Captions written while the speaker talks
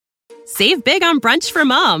Save big on brunch for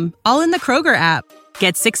mom, all in the Kroger app.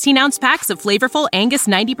 Get 16-ounce packs of flavorful Angus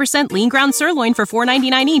 90% lean ground sirloin for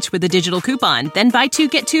 $4.99 each with a digital coupon. Then buy 2,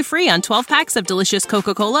 get 2 free on 12 packs of delicious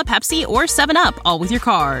Coca-Cola, Pepsi, or 7-Up, all with your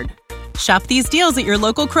card. Shop these deals at your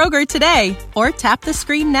local Kroger today, or tap the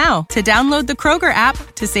screen now to download the Kroger app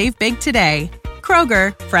to save big today.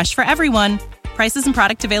 Kroger, fresh for everyone. Prices and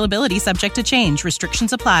product availability subject to change.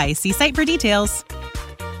 Restrictions apply. See site for details.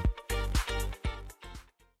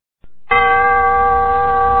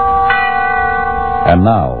 And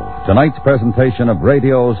now, tonight's presentation of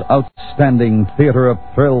radio's outstanding theater of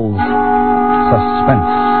thrills, Suspense.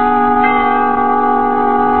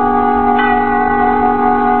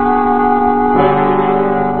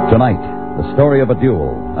 Tonight, the story of a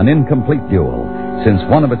duel, an incomplete duel, since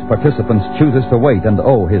one of its participants chooses to wait and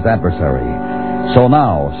owe his adversary. So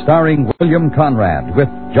now, starring William Conrad with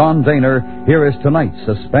John Dehner, here is tonight's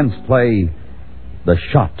suspense play, The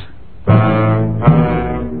Shot.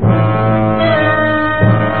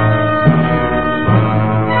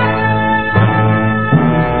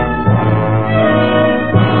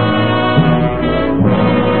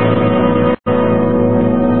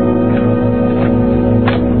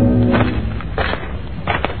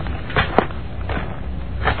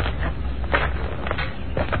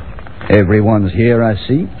 Everyone's here, I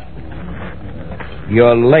see.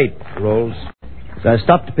 You're late, Rolls. So I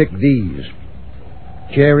stopped to pick these.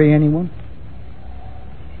 Cherry, anyone?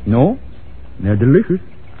 No? They're delicious.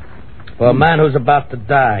 For a man who's about to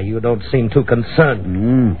die, you don't seem too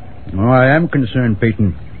concerned. Oh, I am concerned,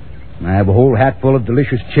 Peyton. I have a whole hatful of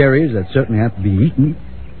delicious cherries that certainly have to be eaten.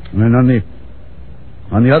 And on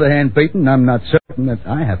the other hand, Peyton, I'm not certain that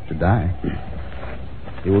I have to die.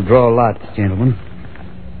 You will draw lots, gentlemen.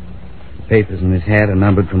 The papers in this hat are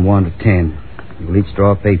numbered from 1 to 10. You will each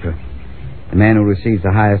draw a paper. The man who receives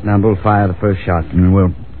the highest number will fire the first shot.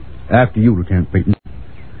 Well, after you, Lieutenant Peyton.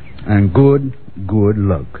 And good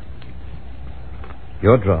luck.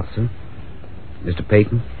 Your draw, sir. Mr.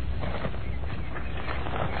 Peyton.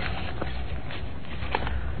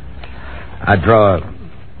 I draw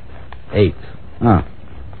 8. Ah.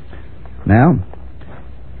 Now,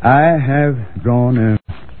 I have drawn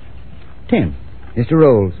 10. Mr.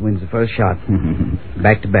 Rolls wins the first shot.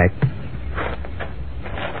 Back to back.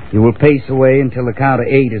 You will pace away until the count of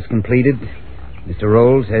 8 is completed. Mr.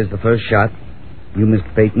 Rolls has the first shot. You,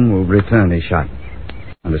 Mr. Peyton, will return his shot.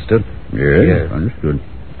 Understood? Yes, understood.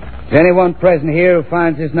 Is anyone present here who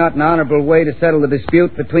finds this not an honorable way to settle the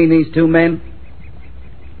dispute between these two men?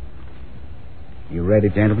 You ready,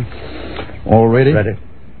 gentlemen? All ready? Ready.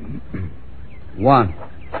 1,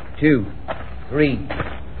 2, 3,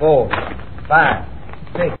 4, 5,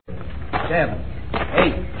 6, 7,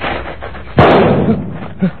 8.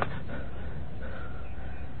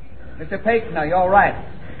 Mr. Peyton, are you all right?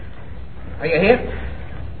 Are you hit?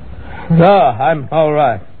 No, I'm all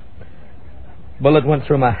right. Bullet went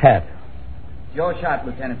through my hat. Your shot,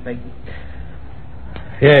 Lieutenant Peyton.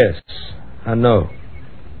 Yes, I know.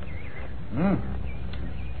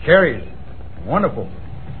 Cherries. Wonderful.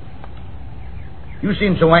 You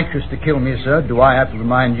seem so anxious to kill me, sir. Do I have to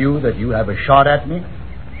remind you that you have a shot at me?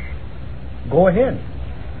 Go ahead.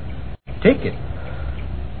 Take it.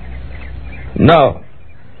 No,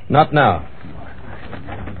 not now.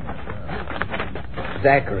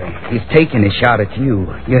 Zachary, he's taking a shot at you.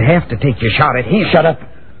 You have to take your shot at him. Shut up.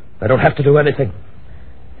 I don't have to do anything.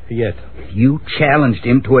 Yet. You challenged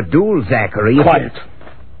him to a duel, Zachary. Quiet.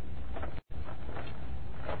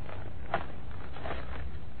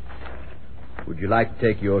 Would you like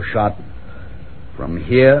to take your shot from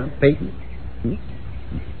here, Peyton?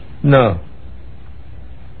 No.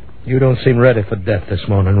 You don't seem ready for death this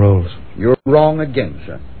morning, Rolls. You're wrong again,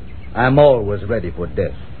 sir. I'm always ready for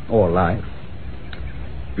death or life.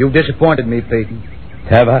 You've disappointed me, Peyton.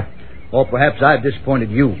 Have I? Or perhaps I've disappointed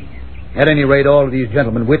you. At any rate, all of these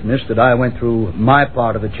gentlemen witnessed that I went through my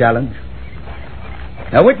part of the challenge.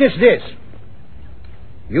 Now witness this.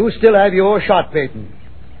 You still have your shot, Peyton.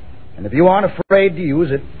 And if you aren't afraid to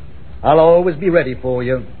use it, I'll always be ready for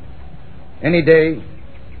you. Any day,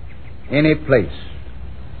 any place.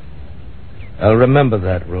 I'll remember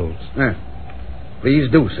that, Rolls. Please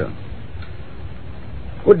do, sir.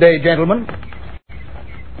 Good day, gentlemen.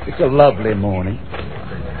 It's a lovely morning.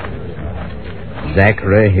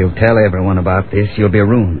 Zachary, he'll tell everyone about this. You'll be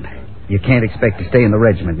ruined. You can't expect to stay in the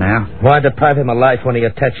regiment now. Why deprive him of life when he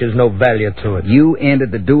attaches no value to it? You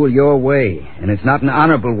ended the duel your way, and it's not an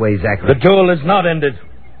honorable way, Zachary. The duel is not ended.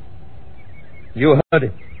 You heard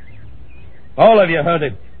it. All of you heard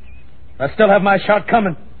it. I still have my shot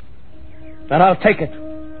coming. And I'll take it.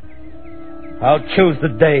 I'll choose the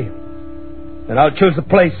day. And I'll choose the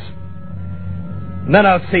place. And then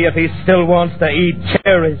I'll see if he still wants to eat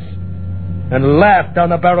cherries and laugh down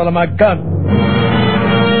the barrel of my gun.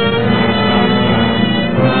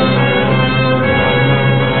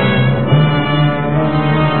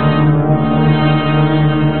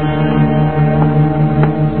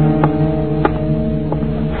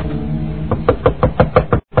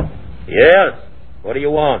 Yes? What do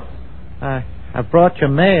you want? I brought your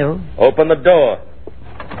mail. Open the door.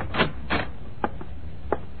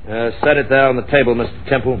 Set it there on the table, Mr.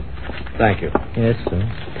 Temple. Thank you. Yes,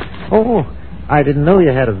 sir. Oh, I didn't know you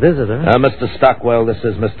had a visitor. Mr. Stockwell, this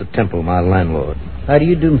is Mr. Temple, my landlord. How do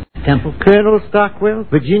you do, Mr. Temple? Colonel Stockwell,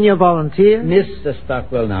 Virginia volunteer? Mr.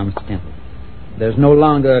 Stockwell now, Mr. Temple. There's no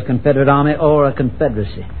longer a Confederate Army or a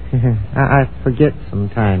Confederacy. I forget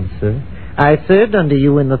sometimes, sir. I served under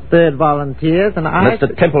you in the 3rd Volunteers, and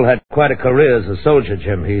Mr. Temple had quite a career as a soldier,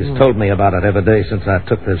 Jim. He's told me about it every day since I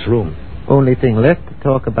took this room. Only thing left to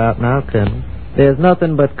talk about now, Colonel. There's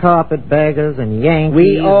nothing but carpetbaggers and Yankees.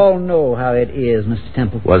 We all know how it is, Mr.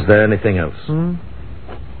 Temple. Was there anything else?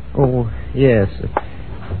 Oh, yes.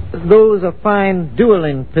 Those are fine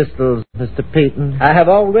dueling pistols, Mr. Peyton. I have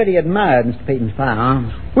already admired Mr. Peyton's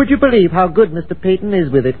firearms. Would you believe how good Mr. Peyton is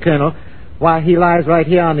with it, Colonel? Why, he lies right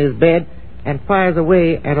here on his bed and fires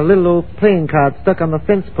away at a little old playing card stuck on the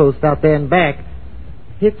fence post out there in back.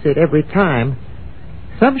 Hits it every time.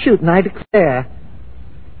 Some shooting, I declare.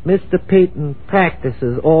 Mr. Peyton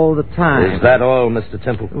practices all the time. Is that all, Mr.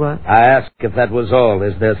 Temple? What? I asked if that was all.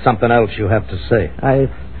 Is there something else you have to say?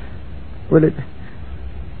 Well,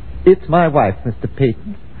 it's my wife, Mr.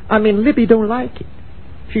 Peyton. I mean, Libby don't like it.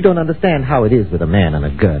 She don't understand how it is with a man and a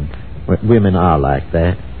gun. Women are like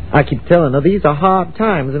that. I keep telling her these are hard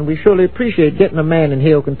times, and we surely appreciate getting a man in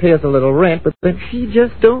here who can pay us a little rent, but then she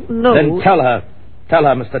just don't know. Then tell her. Tell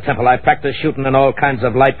her, Mr. Temple, I practice shooting in all kinds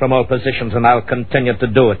of light from all positions, and I'll continue to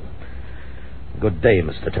do it. Good day,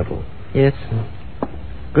 Mr. Temple. Yes, sir.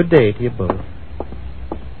 Good day to you both.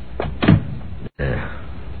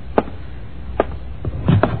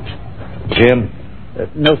 Jim?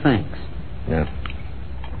 No thanks. Yeah.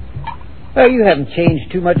 Well, you haven't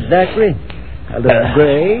changed too much, Zachary. A little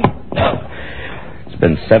gray. It's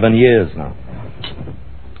been 7 years now.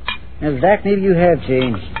 Now, Zach, maybe you have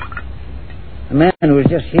changed. The man who was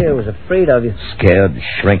just here was afraid of you. Scared,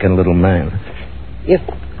 shrinking little man. If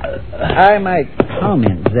I might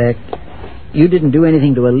comment, Zach, you didn't do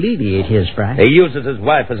anything to alleviate his fright. He uses his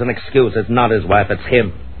wife as an excuse. It's not his wife, it's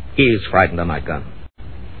him. He's frightened of my gun.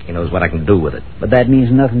 He knows what I can do with it. But that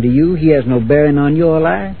means nothing to you. He has no bearing on your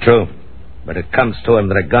life. True. But it comes to him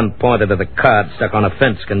that a gun pointed at a card stuck on a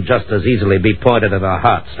fence can just as easily be pointed at a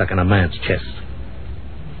heart stuck in a man's chest.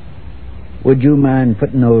 Would you mind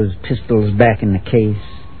putting those pistols back in the case?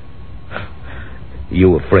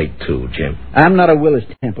 You afraid too, Jim? I'm not a Willis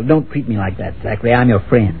Temple. Don't treat me like that, Zachary. I'm your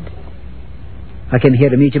friend. I came here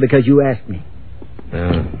to meet you because you asked me.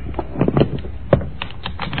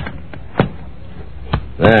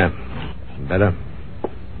 There. Better.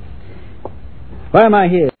 Why am I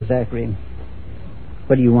here, Zachary?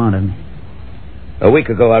 What do you want of me? A week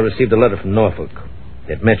ago, I received a letter from Norfolk.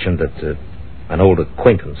 It mentioned that an old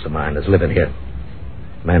acquaintance of mine is living here.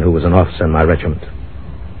 A man who was an officer in my regiment.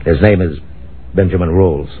 His name is Benjamin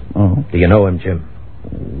Rolls. Oh. Do you know him,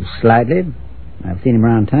 Jim? Slightly. I've seen him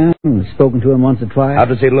around town and spoken to him once or twice. How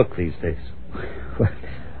does he look these days? Well,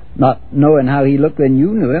 not knowing how he looked when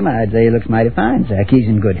you knew him, I'd say he looks mighty fine, Zach. He's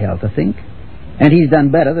in good health, I think. And he's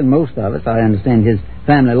done better than most of us. I understand his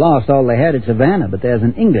family lost all they had at Savannah, but there's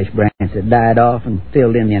an English branch that died off and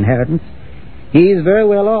filled in the inheritance. He's very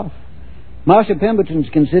well off. Marcia Pemberton's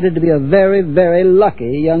considered to be a very, very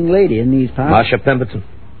lucky young lady in these parts. Marcia Pemberton?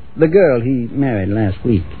 The girl he married last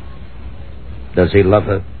week. Does he love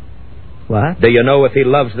her? What? Do you know if he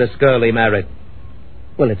loves this girl he married?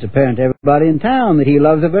 Well, it's apparent to everybody in town that he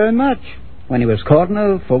loves her very much. When he was courting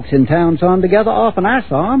her, folks in town saw them together often. I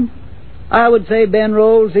saw him. I would say Ben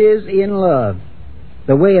Rolls is in love.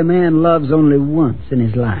 The way a man loves only once in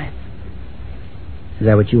his life. Is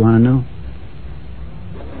that what you want to know?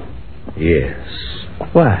 Yes.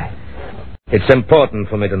 Why? It's important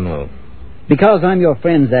for me to know. Because I'm your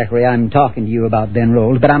friend, Zachary, I'm talking to you about Ben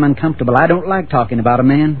Rolls, but I'm uncomfortable. I don't like talking about a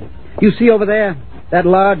man. You see over there, that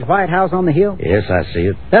large white house on the hill? Yes, I see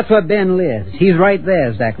it. That's where Ben lives. He's right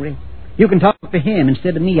there, Zachary. You can talk to him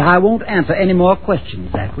instead of me. I won't answer any more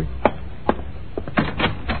questions, Zachary.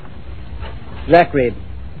 Zachary,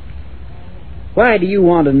 why do you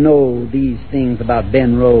want to know these things about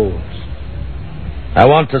Ben Rolls? I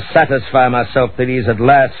want to satisfy myself that he's at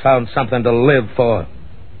last found something to live for.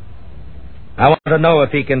 I want to know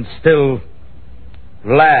if he can still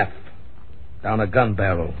laugh down a gun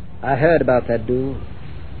barrel. I heard about that duel.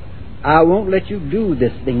 I won't let you do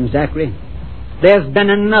this thing, Zachary. There's been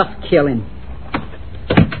enough killing.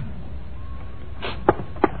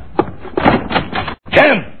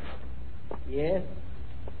 Jim! Yes?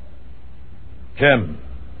 Jim,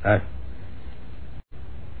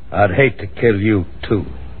 I'd hate to kill you, too.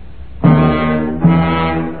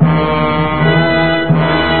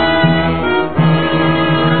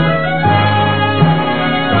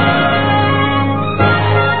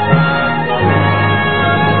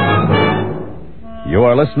 You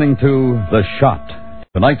are listening to The Shot,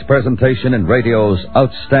 tonight's presentation in radio's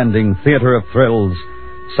outstanding theater of thrills,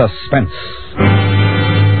 Suspense.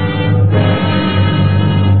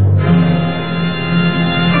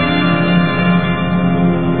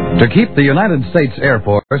 To keep the United States Air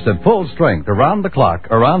Force at full strength around the clock,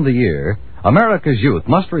 around the year, America's youth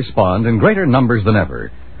must respond in greater numbers than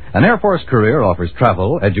ever. An Air Force career offers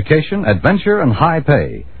travel, education, adventure, and high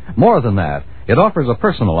pay. More than that, it offers a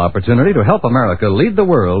personal opportunity to help America lead the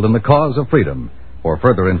world in the cause of freedom. For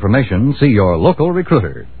further information, see your local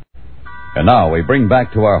recruiter. And now we bring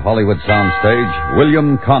back to our Hollywood soundstage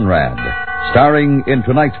William Conrad, starring in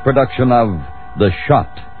tonight's production of The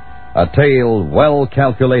Shot, a tale well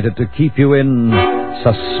calculated to keep you in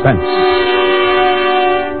suspense.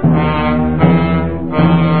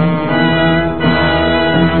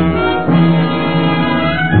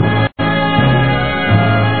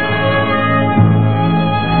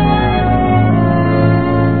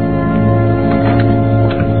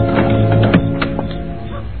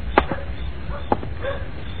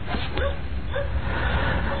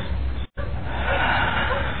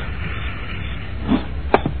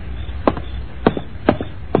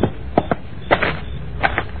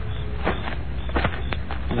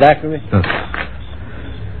 Zachary?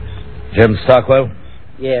 Jim Stockwell?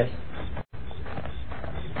 Yes.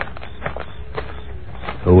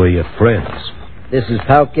 Who are your friends? This is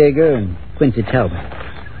Pauk Yeager and Quincy Talbot.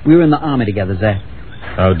 We were in the Army together, Zach.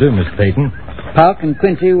 How do, Miss Peyton? Pauk and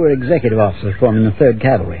Quincy were executive officers forming the 3rd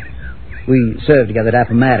Cavalry. We served together at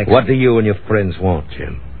Appomattox. What do you and your friends want,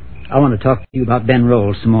 Jim? I want to talk to you about Ben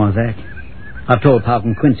Rolls some more, Zach. I've told Pauk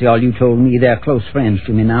and Quincy all you told me. They're close friends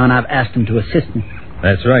to me now, and I've asked them to assist me.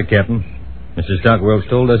 That's right, Captain. Mr. Stockwell's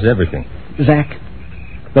told us everything. Zach,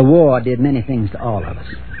 the war did many things to all of us.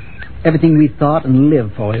 Everything we thought and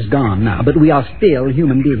lived for is gone now, but we are still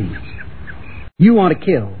human beings. You want to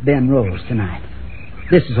kill Ben Rolls tonight.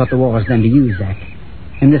 This is what the war has done to you, Zach.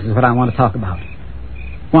 And this is what I want to talk about.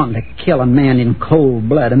 Wanting to kill a man in cold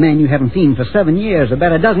blood, a man you haven't seen for 7 years or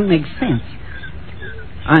better, doesn't make sense.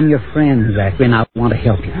 I'm your friend, Zachary, and I want to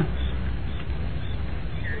help you.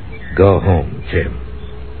 Go home, Jim.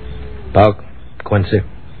 Pauk, Quincy,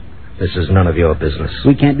 this is none of your business.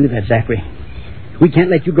 We can't do that, Zachary. We can't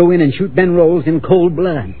let you go in and shoot Ben Rolls in cold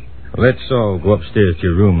blood. Let's all go upstairs to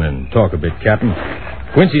your room and talk a bit, Captain.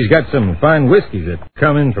 Quincy's got some fine whiskey that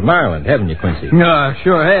come in from Ireland, haven't you, Quincy?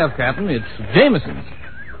 Sure have, Captain. It's Jameson's.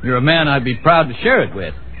 You're a man I'd be proud to share it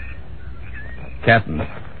with. Captain,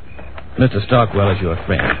 Mr. Stockwell is your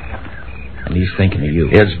friend, and he's thinking of you.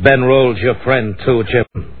 Is Ben Rolls your friend, too, Jim?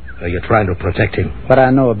 Are you trying to protect him? But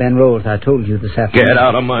I know of Ben Rolls. I told you this afternoon. Get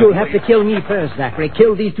out of my You'll have to kill me first, Zachary.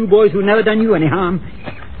 Kill these 2 boys who've never done you any harm.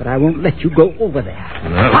 But I won't let you go over there. No.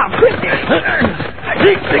 Now, Quincy!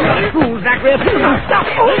 Fool, Zachary. Stop.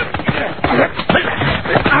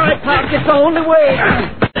 All right, Pop, it's the only way.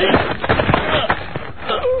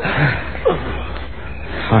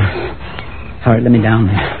 All right, let me down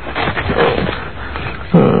there.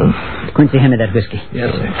 Quincy, hand me that whiskey.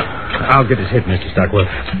 Yes, sir. I'll get his hit, Mr. Stockwell.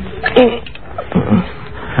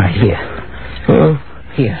 Right here.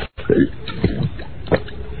 Here.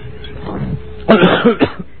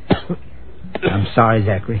 I'm sorry,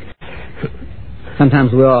 Zachary.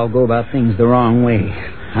 Sometimes we all go about things the wrong way.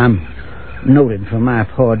 I'm noted for my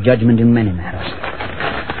poor judgment in many matters.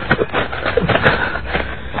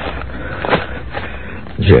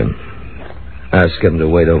 Jim, ask him to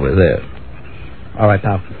wait over there. All right,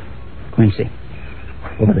 pal. Quincy,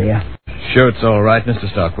 over there. Sure, it's all right, Mr.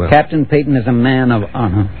 Stockwell. Captain Peyton is a man of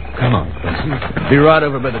honor. Come on, Quincy. Be right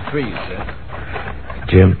over by the trees, sir.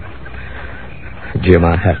 Jim,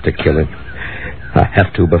 I have to kill him. I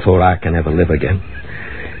have to before I can ever live again.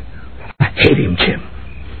 I hate him, Jim.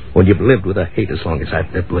 When you've lived with a hate as long as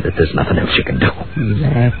I've lived with it, there's nothing else you can do.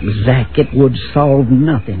 Zach, it would solve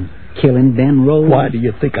nothing. Killing Ben Rolls. Why do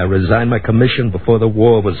you think I resigned my commission before the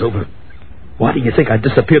war was over? Why do you think I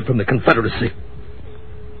disappeared from the Confederacy?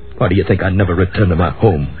 Why do you think I never returned to my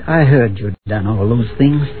home? I heard you'd done all those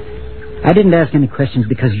things. I didn't ask any questions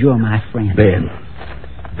because you're my friend.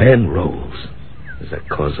 Ben Rolls is the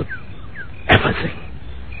cause of everything.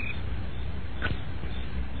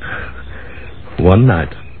 One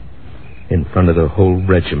night, in front of the whole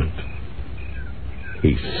regiment,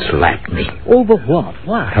 he slapped me. Over what?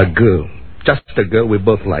 Why? A girl. Just a girl we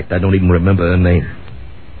both liked. I don't even remember her name.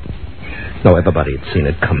 No, everybody had seen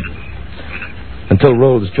it coming. Until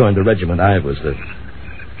Rolls joined the regiment, I was the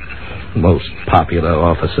most popular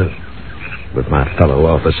officer with my fellow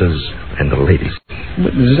officers and the ladies.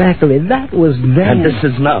 Exactly. That was then. And this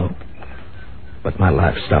is now. But my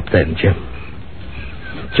life stopped then, Jim.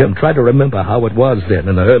 Jim, try to remember how it was then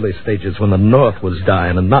in the early stages when the North was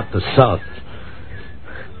dying and not the South.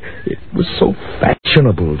 It was so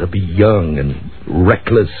fashionable to be young and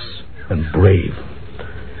reckless and brave.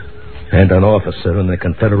 And an officer in the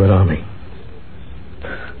Confederate Army.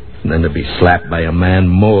 And then to be slapped by a man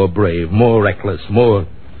more brave, more reckless, more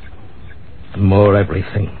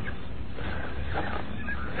everything.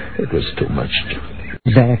 It was too much.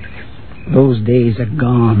 Zach, those days are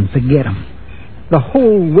gone. Forget them. The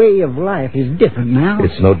whole way of life is different now.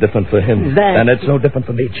 It's no different for him. Zach. And it's no different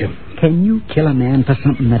for me, Jim. Can you kill a man for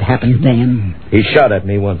something that happened then? He shot at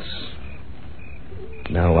me once.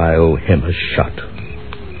 Now I owe him a shot.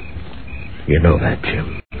 You know that,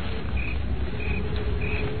 Jim.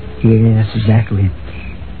 Yes, exactly.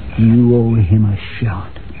 You owe him a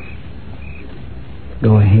shot.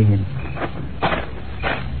 Go ahead.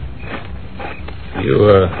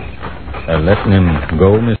 You, letting him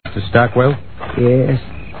go, Mr. Stockwell? Yes.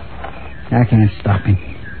 I can't stop him.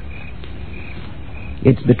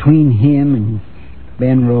 It's between him and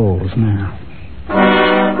Ben Rolls now.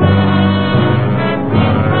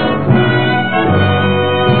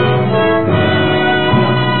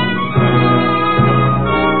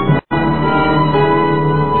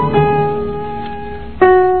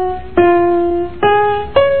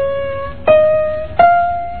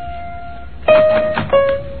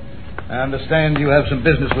 I understand you have some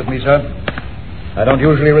business with me, sir. I don't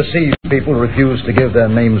usually receive people who refuse to give their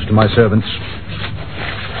names to my servants.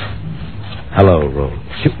 Hello,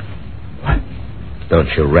 Rolls. What? Don't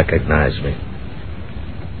you recognize me?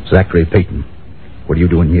 Zachary Peyton. What are you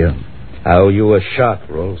doing here? I owe you a shot,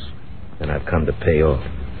 Rolls. And I've come to pay off.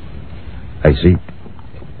 I see.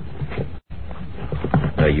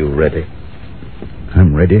 Are you ready?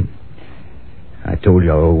 I'm ready. I told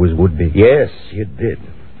you I always would be. Yes, you did.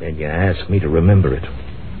 And you asked me to remember it.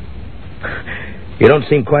 You don't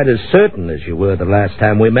seem quite as certain as you were the last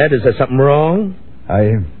time we met. Is there something wrong?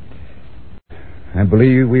 I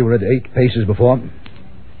believe we were at 8 paces before.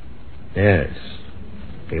 Yes.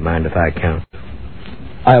 Do you mind if I count?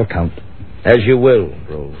 I'll count. As you will,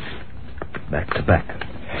 Rolls. Back to back.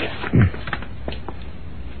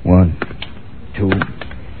 1, 2,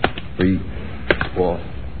 3, 4,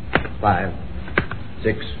 5,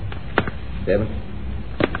 6, 7,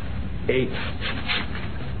 8.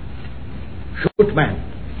 Shoot, man.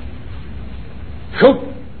 Shoot!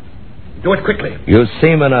 Do it quickly. You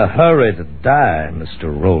seem in a hurry to die, Mr.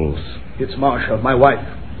 Rolls. It's Marcia, my wife.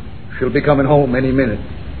 She'll be coming home any minute.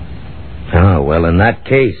 Oh, well, in that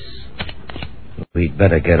case, we'd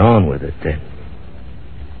better get on with it, then.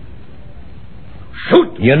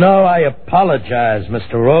 Shoot! You know, I apologize,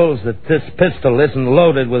 Mr. Rolls, that this pistol isn't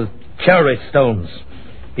loaded with cherry stones.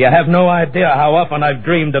 You have no idea how often I've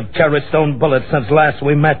dreamed of cherry stone bullets since last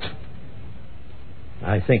we met.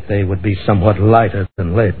 I think they would be somewhat lighter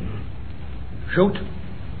than lead. Shoot.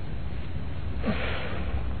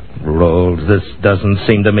 Rolls, this doesn't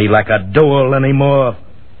seem to me like a duel anymore.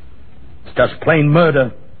 It's just plain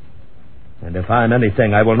murder. And if I'm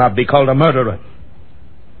anything, I will not be called a murderer.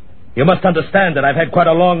 You must understand that I've had quite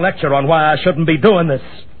a long lecture on why I shouldn't be doing this.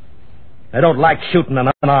 I don't like shooting an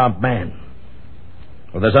unarmed man.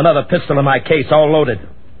 Well, there's another pistol in my case, all loaded.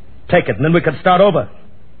 Take it, and then we can start over.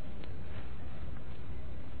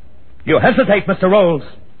 You hesitate, Mr. Rolls.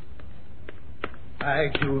 I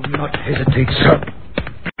do not hesitate, sir.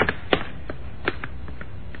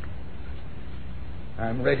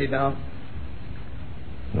 I'm ready now.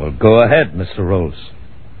 Well, go ahead, Mr. Rolls.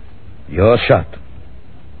 Your shot.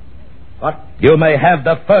 What? You may have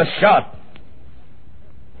the first shot.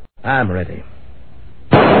 I'm ready.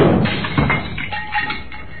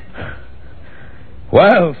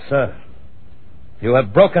 Well, sir, you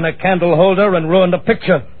have broken a candle holder and ruined a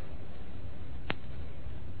picture.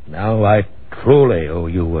 Now I truly owe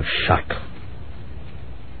you a shot.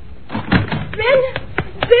 Ben,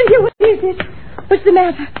 what is it? What's the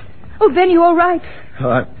matter? Oh, Ben, you all right?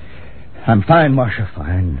 I'm fine, Marcia,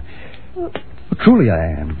 fine. Truly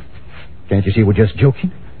I am. Can't you see we're just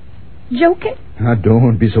joking? Joking? Now,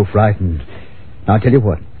 don't be so frightened. Now, I'll tell you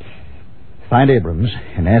what. Find Abrams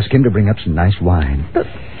and ask him to bring up some nice wine. But...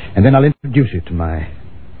 And then I'll introduce you to my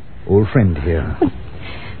old friend here.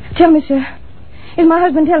 Tell me, sir, Is my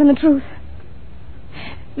husband telling the truth?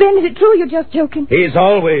 Ben, is it true you're just joking? He's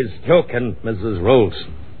always joking, Mrs. Rolls.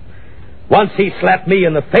 Once he slapped me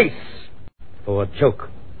in the face for a joke.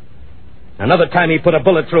 Another time he put a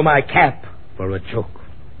bullet through my cap for a joke.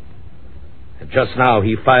 And just now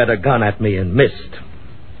he fired a gun at me and missed.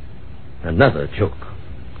 Another joke.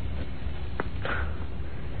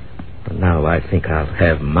 And now I think I'll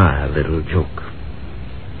have my little joke.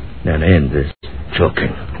 And end this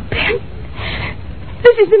joking. Ben,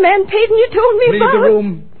 this is the man Peyton you told me Leave about. the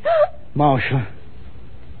room. Marcia.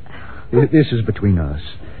 This is between us.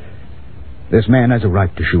 This man has a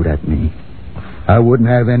right to shoot at me. I wouldn't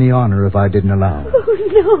have any honor if I didn't allow him. Oh,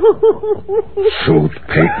 no. Shoot,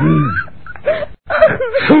 Peyton.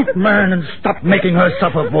 Shoot, man, and stop making her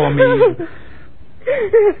suffer for me.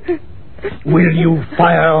 Will you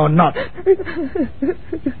fire or not?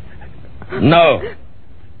 No.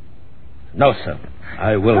 No, sir.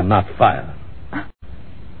 I will not fire.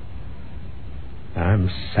 I'm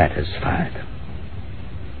satisfied.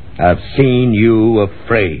 I've seen you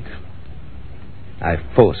afraid. I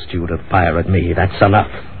forced you to fire at me. That's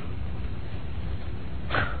enough.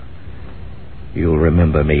 You'll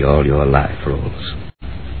remember me all your life, Rolls.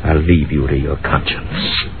 I'll leave you to your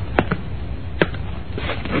conscience.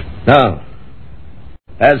 Now,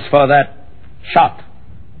 as for that shot,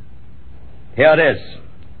 here it is.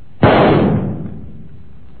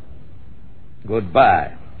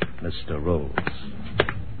 Goodbye, Mr. Rolls.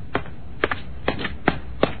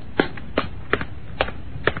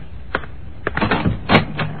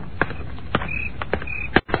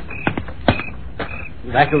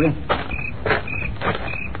 Zachary,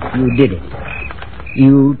 you did it.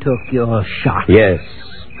 You took your shot. Yes,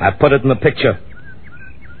 I put it in the picture.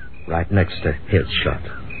 Right next to his shot.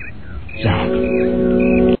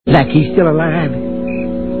 Zach, he's still alive.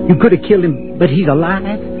 You could have killed him, but he's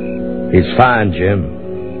alive. He's fine, Jim.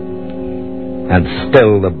 And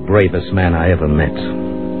still the bravest man I ever met.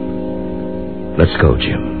 Let's go,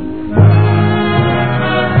 Jim.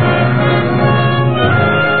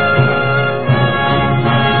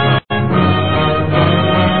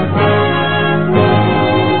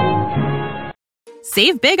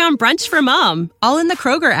 Save big on brunch for mom, all in the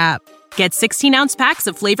Kroger app. Get 16-ounce packs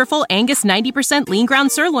of flavorful Angus 90% lean ground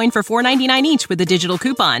sirloin for $4.99 each with a digital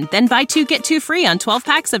coupon. Then buy 2, get 2 free on 12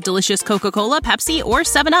 packs of delicious Coca-Cola, Pepsi, or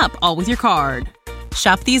 7-Up, all with your card.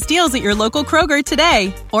 Shop these deals at your local Kroger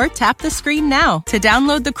today, or tap the screen now to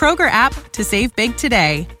download the Kroger app to save big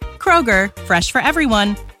today. Kroger, fresh for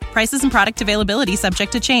everyone. Prices and product availability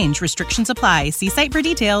subject to change. Restrictions apply. See site for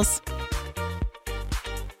details.